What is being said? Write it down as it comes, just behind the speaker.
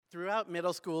Throughout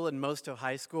middle school and most of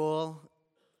high school,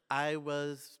 I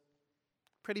was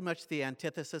pretty much the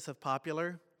antithesis of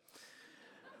popular.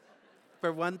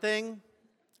 For one thing,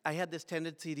 I had this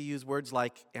tendency to use words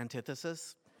like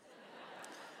antithesis.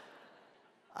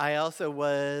 I also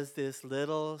was this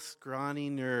little scrawny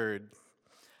nerd.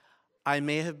 I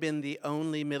may have been the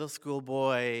only middle school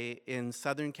boy in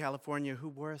Southern California who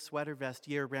wore a sweater vest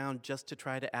year-round just to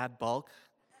try to add bulk.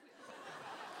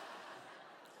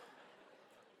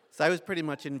 So I was pretty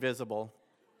much invisible.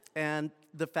 And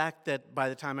the fact that by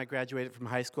the time I graduated from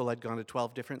high school, I'd gone to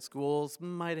 12 different schools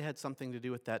might have had something to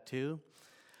do with that too.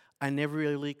 I never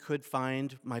really could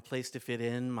find my place to fit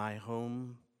in, my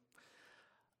home,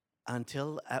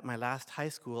 until at my last high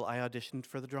school, I auditioned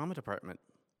for the drama department.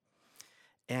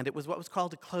 And it was what was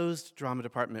called a closed drama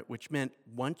department, which meant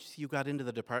once you got into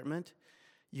the department,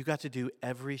 you got to do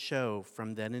every show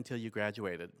from then until you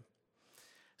graduated.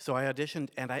 So I auditioned,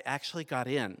 and I actually got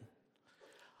in.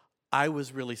 I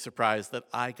was really surprised that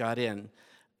I got in.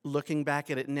 Looking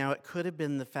back at it now, it could have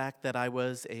been the fact that I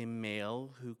was a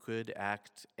male who could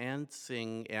act and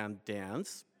sing and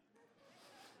dance.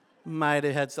 Might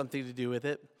have had something to do with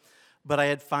it. But I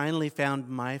had finally found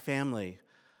my family,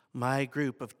 my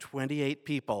group of 28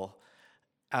 people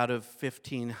out of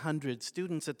 1,500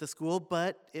 students at the school,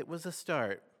 but it was a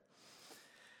start.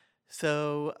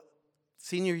 So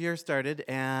senior year started,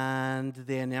 and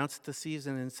they announced the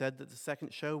season and said that the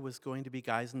second show was going to be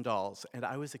Guys and Dolls, and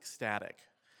I was ecstatic.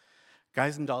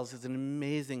 Guys and Dolls is an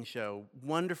amazing show,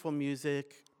 wonderful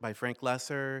music by Frank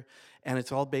Lesser, and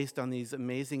it's all based on these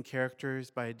amazing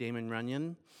characters by Damon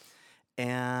Runyon.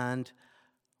 And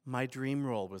my dream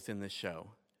role was in this show,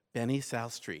 Benny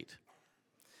South Street.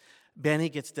 Benny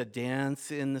gets to dance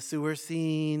in the sewer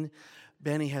scene.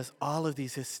 Benny has all of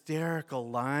these hysterical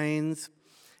lines.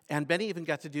 And Benny even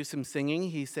got to do some singing.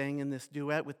 He sang in this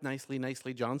duet with Nicely,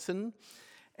 Nicely Johnson.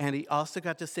 And he also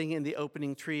got to sing in the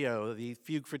opening trio, the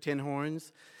Fugue for Tin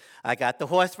Horns. I got the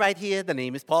horse right here, the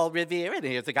name is Paul Revere, and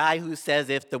here's a guy who says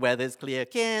if the weather's clear,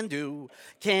 can do.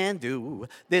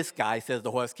 This guy says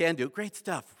the horse can do. Great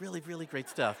stuff, really, really great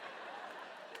stuff.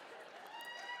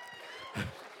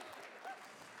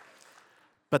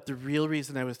 But the real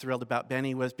reason I was thrilled about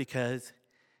Benny was because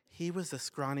he was a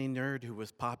scrawny nerd who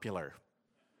was popular.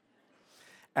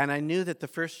 And I knew that the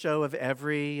first show of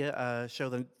every show,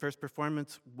 the first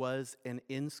performance, was an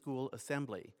in-school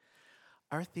assembly.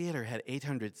 Our theater had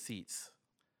 800 seats.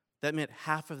 That meant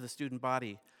half of the student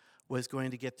body was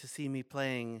going to get to see me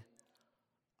playing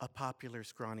a popular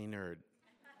scrawny nerd.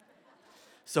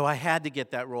 So I had to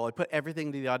get that role. I put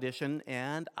everything to the audition,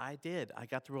 and I did. I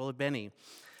got the role of Benny.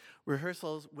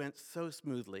 Rehearsals went so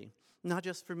smoothly, not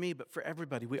just for me, but for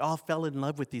everybody. We all fell in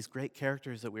love with these great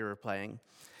characters that we were playing.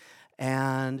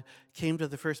 And came to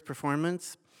the first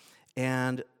performance,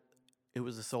 and it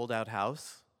was a sold-out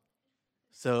house.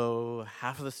 So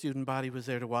half of the student body was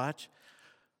there to watch.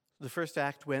 The first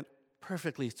act went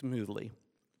perfectly smoothly.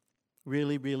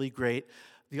 Really, really great.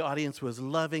 The audience was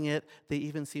loving it. They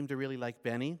even seemed to really like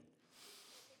Benny.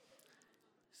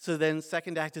 So then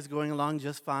second act is going along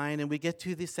just fine, and we get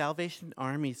to the Salvation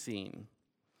Army scene.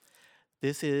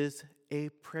 This is a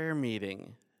prayer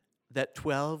meeting that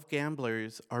 12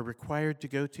 gamblers are required to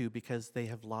go to because they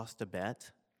have lost a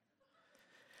bet.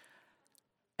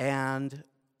 And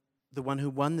the one who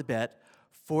won the bet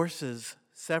forces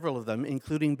several of them,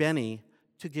 including Benny,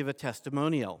 to give a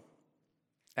testimonial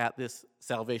at this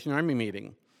Salvation Army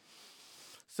meeting.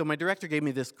 So my director gave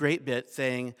me this great bit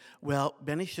saying, well,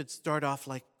 Benny should start off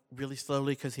like really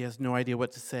slowly because he has no idea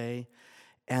what to say,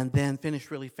 and then finish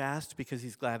really fast because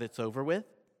he's glad it's over with.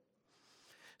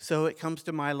 So it comes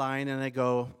to my line, and I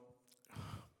go,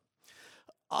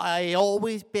 I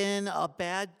always been a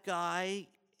bad guy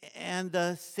and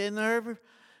a sinner,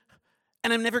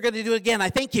 and I'm never going to do it again.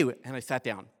 I thank you. And I sat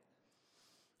down.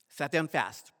 Sat down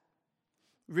fast.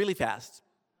 Really fast.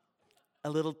 A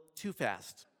little too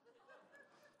fast.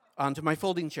 Onto my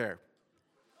folding chair.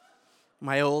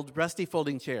 My old rusty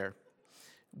folding chair,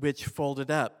 which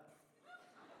folded up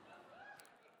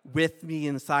with me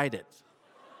inside it.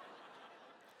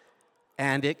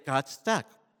 And it got stuck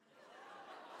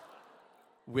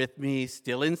with me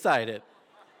still inside it.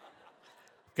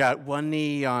 Got one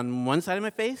knee on one side of my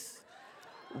face,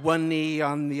 one knee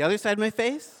on the other side of my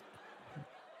face.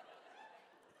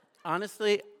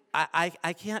 Honestly,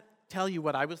 I can't tell you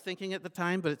what I was thinking at the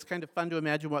time, but it's kind of fun to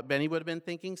imagine what Benny would have been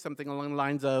thinking, something along the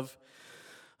lines of,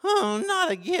 oh, not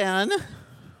again.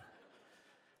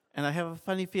 And I have a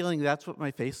funny feeling that's what my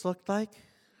face looked like.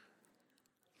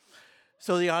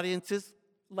 So the audience is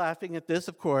laughing at this,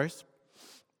 of course.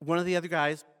 One of the other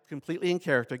guys, completely in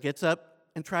character, gets up,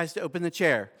 and tries to open the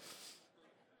chair.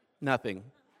 Nothing.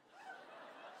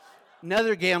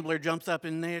 Another gambler jumps up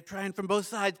and they're trying from both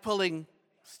sides, pulling.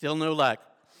 Still no luck.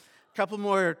 A couple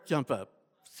more jump up.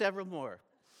 Several more.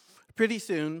 Pretty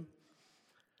soon,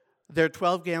 there are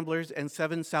 12 gamblers and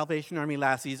 7 Salvation Army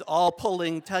lassies all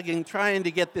pulling, tugging, trying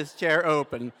to get this chair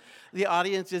open. The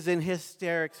audience is in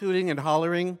hysterics, hooting and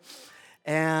hollering.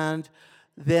 And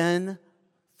then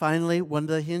finally, one of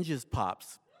the hinges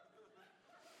pops.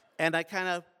 And I kind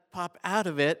of pop out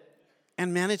of it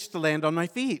and manage to land on my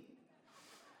feet.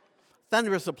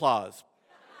 Thunderous applause.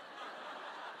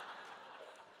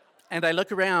 And I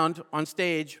look around on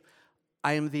stage.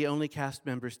 I am the only cast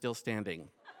member still standing.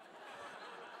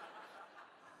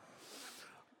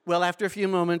 Well, after a few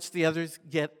moments, the others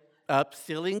get up,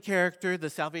 still in character. The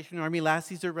Salvation Army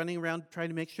lassies are running around trying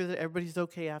to make sure that everybody's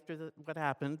okay after what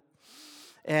happened.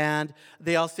 And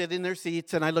they all sit in their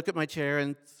seats, and I look at my chair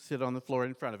and sit on the floor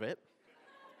in front of it.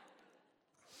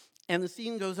 And the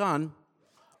scene goes on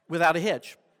without a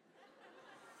hitch.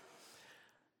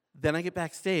 Then I get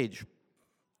backstage,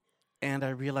 and I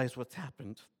realize what's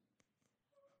happened.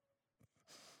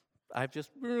 I've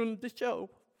just ruined the show.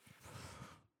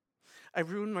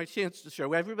 I've ruined my chance to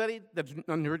show everybody that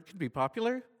a nerd can be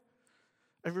popular.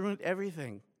 I've ruined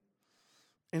everything.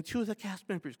 And 2 of the cast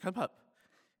members come up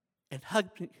and hug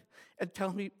me and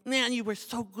tell me, man, you were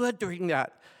so good during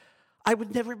that. I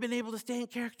would never have been able to stay in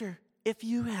character if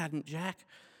you hadn't, Jack.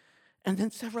 And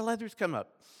then several others come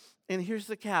up. And here's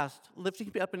the cast lifting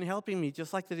me up and helping me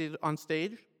just like they did on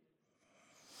stage.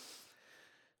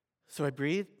 So I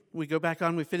breathe. We go back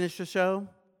on. We finish the show.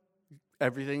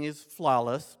 Everything is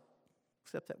flawless,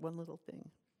 except that one little thing.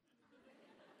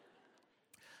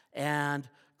 And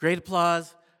great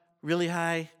applause, really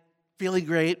high, feeling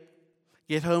great.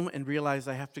 Get home and realize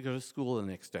I have to go to school the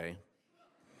next day.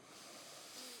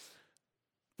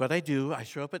 But I do. I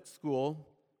show up at school,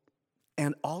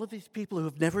 and all of these people who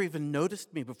have never even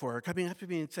noticed me before are coming up to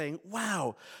me and saying,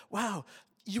 wow,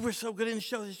 you were so good in the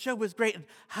show. The show was great. And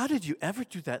how did you ever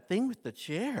do that thing with the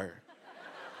chair?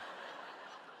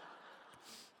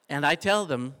 And I tell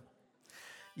them,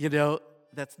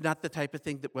 that's not the type of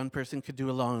thing that one person could do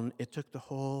alone. It took the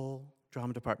whole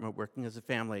drama department working as a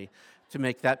family to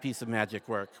make that piece of magic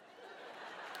work.